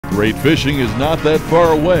Great fishing is not that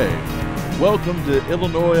far away. Welcome to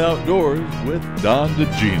Illinois Outdoors with Don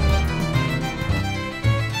Dziedzina.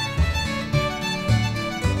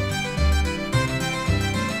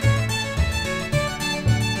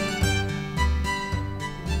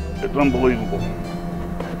 It's unbelievable.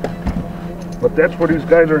 But that's where these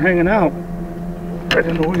guys are hanging out. Right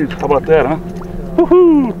in the weeds. How about that, huh?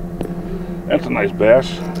 Woohoo! That's a nice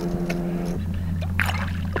bass.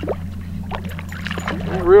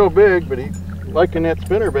 Not real big, but he's liking that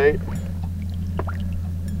spinnerbait.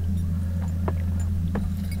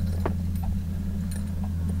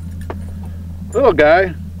 Little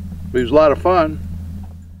guy, but he was a lot of fun.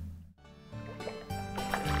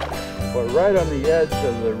 But right on the edge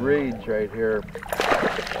of the reeds right here,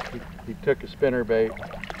 he took a spinnerbait.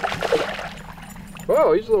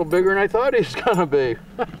 Whoa, he's a little bigger than I thought he was gonna be.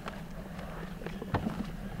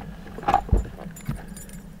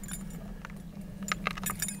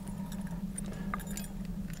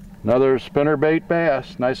 Another spinnerbait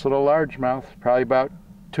bass, nice little largemouth, probably about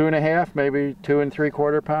 2.5, maybe 2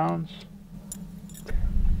 3/4 pounds.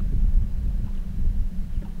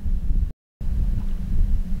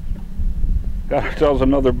 Got ourselves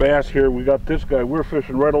another bass here. We got this guy. We're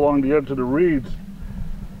fishing right along the edge of the reeds,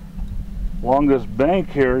 along this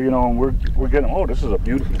bank here, you know, and we're getting, oh, this is a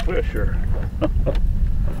beautiful fish here.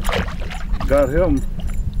 Got him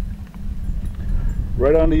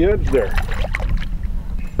right on the edge there.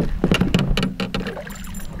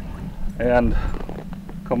 And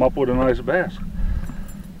come up with a nice bass.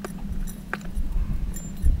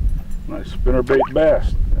 Nice spinnerbait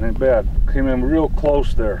bass. It ain't bad. Came in real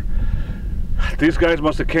close there. These guys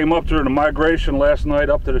must have came up during the migration last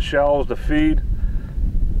night up to the shallows to feed,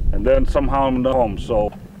 and then somehow I'm home.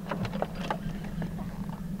 So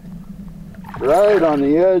right on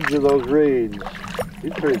the edge of those reeds.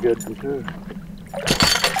 He's pretty good too.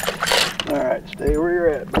 All right, stay where you're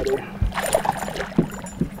at, buddy.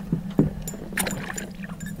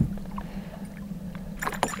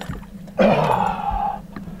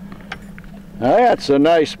 Now that's a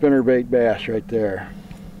nice spinnerbait bass right there.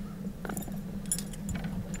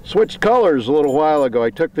 Switched colors a little while ago.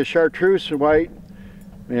 I took the chartreuse white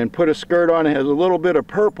and put a skirt on. It has a little bit of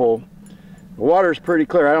purple. The water's pretty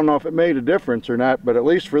clear. I don't know if it made a difference or not, but at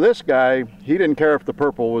least for this guy, he didn't care if the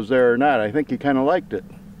purple was there or not. I think he kind of liked it.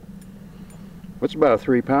 That's about a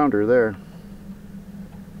 3-pounder there.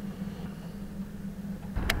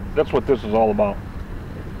 that's what this is all about.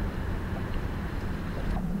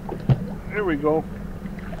 There we go.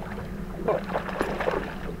 Oh.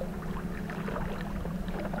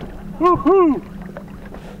 Woohoo!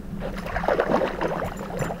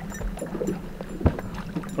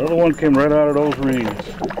 Another one came right out of those reeds.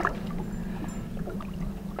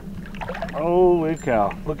 Holy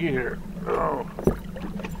cow, looky here. Oh.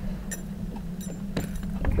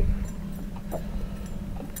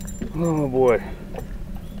 Oh boy.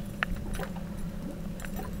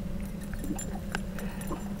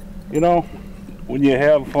 You know, when you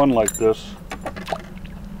have fun like this,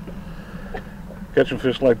 catching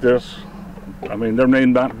fish like this, I mean, they may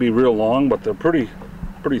not be real long, but they're pretty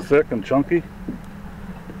thick and chunky.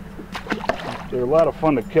 They're a lot of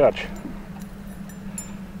fun to catch.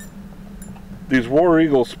 These War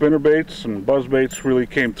Eagle spinnerbaits and buzzbaits really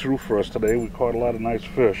came through for us today. We caught a lot of nice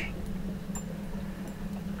fish.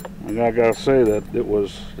 And I gotta say that it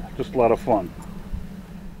was just a lot of fun.